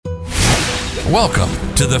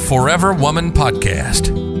Welcome to the Forever Woman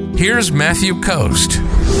Podcast. Here's Matthew Coast.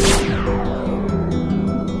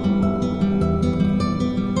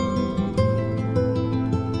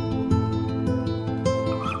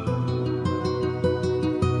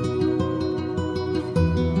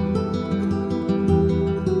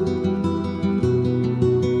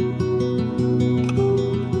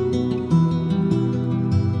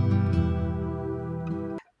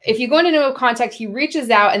 If you go into a contact, he reaches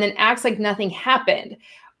out and then acts like nothing happened.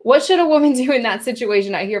 What should a woman do in that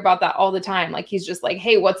situation? I hear about that all the time. Like he's just like,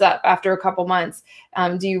 hey, what's up after a couple months?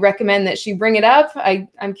 Do you recommend that she bring it up?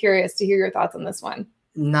 I'm curious to hear your thoughts on this one.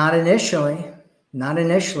 Not initially.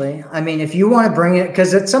 I mean, if you want to bring it,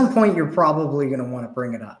 because at some point you're probably going to want to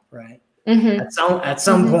bring it up, right? Mm-hmm. At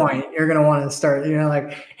some point you're going to want to start,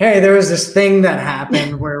 like, hey, there was this thing that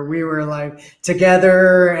happened where we were like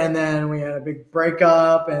together and then we had a big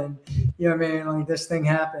breakup and like this thing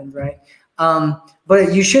happened. Right.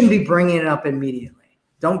 But you shouldn't be bringing it up immediately.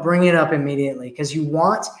 Don't bring it up immediately because you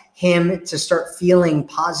want him to start feeling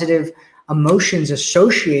positive emotions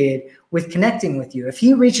associated with connecting with you. If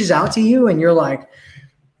he reaches out to you and you're like,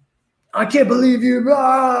 I can't believe you,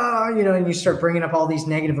 and you start bringing up all these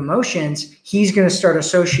negative emotions, he's going to start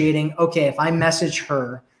associating, okay, if I message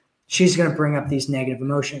her, she's going to bring up these negative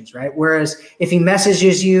emotions, right? Whereas if he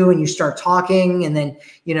messages you and you start talking and then,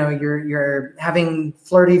 you're having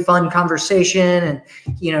flirty, fun conversation and,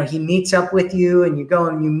 he meets up with you and you go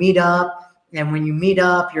and you meet up. And when you meet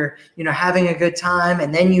up, you're, having a good time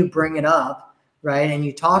and then you bring it up, right? And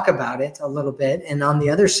you talk about it a little bit. And on the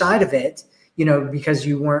other side of it, because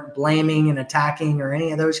you weren't blaming and attacking or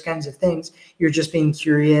any of those kinds of things, you're just being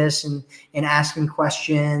curious and asking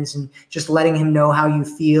questions and just letting him know how you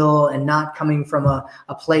feel and not coming from a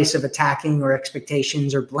place of attacking or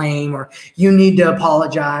expectations or blame or you need to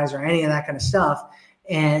apologize or any of that kind of stuff.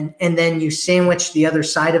 And then you sandwich the other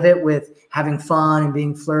side of it with having fun and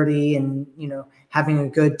being flirty and, having a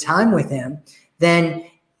good time with him, then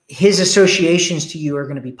his associations to you are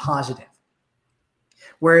going to be positive.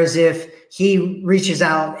 Whereas if he reaches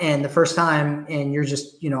out and the first time and you're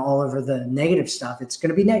just, all over the negative stuff, it's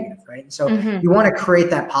going to be negative, right? So you want to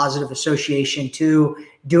create that positive association to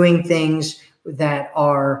doing things that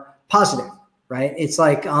are positive, right? It's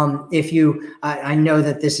like I know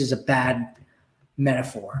that this is a bad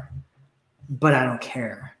metaphor, but I don't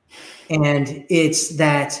care. And it's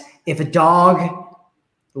that if a dog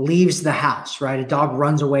leaves the house, right? A dog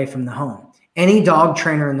runs away from the home. Any dog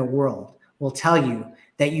trainer in the world will tell you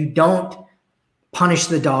that you don't punish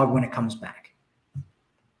the dog when it comes back.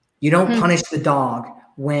 You don't punish the dog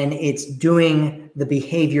when it's doing the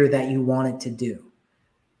behavior that you want it to do.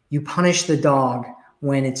 You punish the dog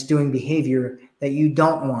when it's doing behavior that you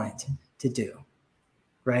don't want it to do,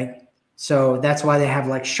 right? So that's why they have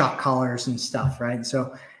like shock collars and stuff, right?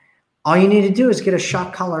 So all you need to do is get a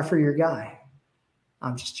shock collar for your guy.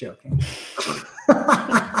 I'm just joking.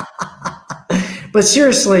 But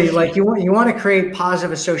seriously, like you want to create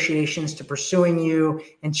positive associations to pursuing you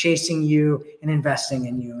and chasing you and investing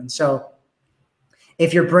in you. And so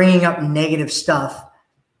if you're bringing up negative stuff,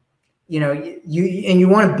 you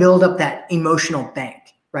want to build up that emotional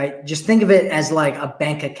bank, right? Just think of it as like a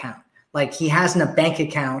bank account. Like he has a bank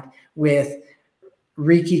account with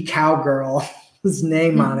Riki Cowgirl's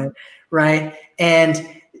name on it, right? And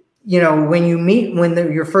when you meet,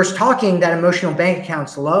 you're first talking, that emotional bank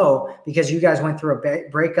account's low because you guys went through a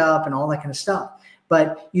breakup and all that kind of stuff.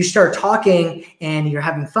 But you start talking and you're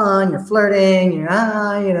having fun, you're flirting,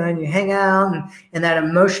 and you hang out and that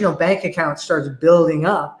emotional bank account starts building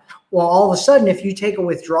up. Well, all of a sudden, if you take a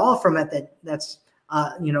withdrawal from it, that's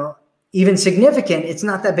even significant, it's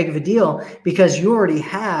not that big of a deal because you already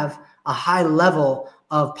have a high level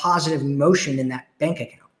of positive emotion in that bank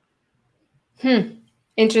account.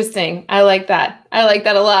 Interesting. I like that. I like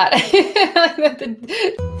that a lot.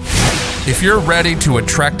 If you're ready to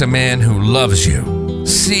attract a man who loves you,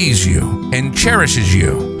 sees you, and cherishes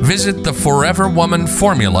you, visit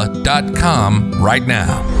theforeverwomanformula.com right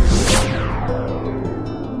now.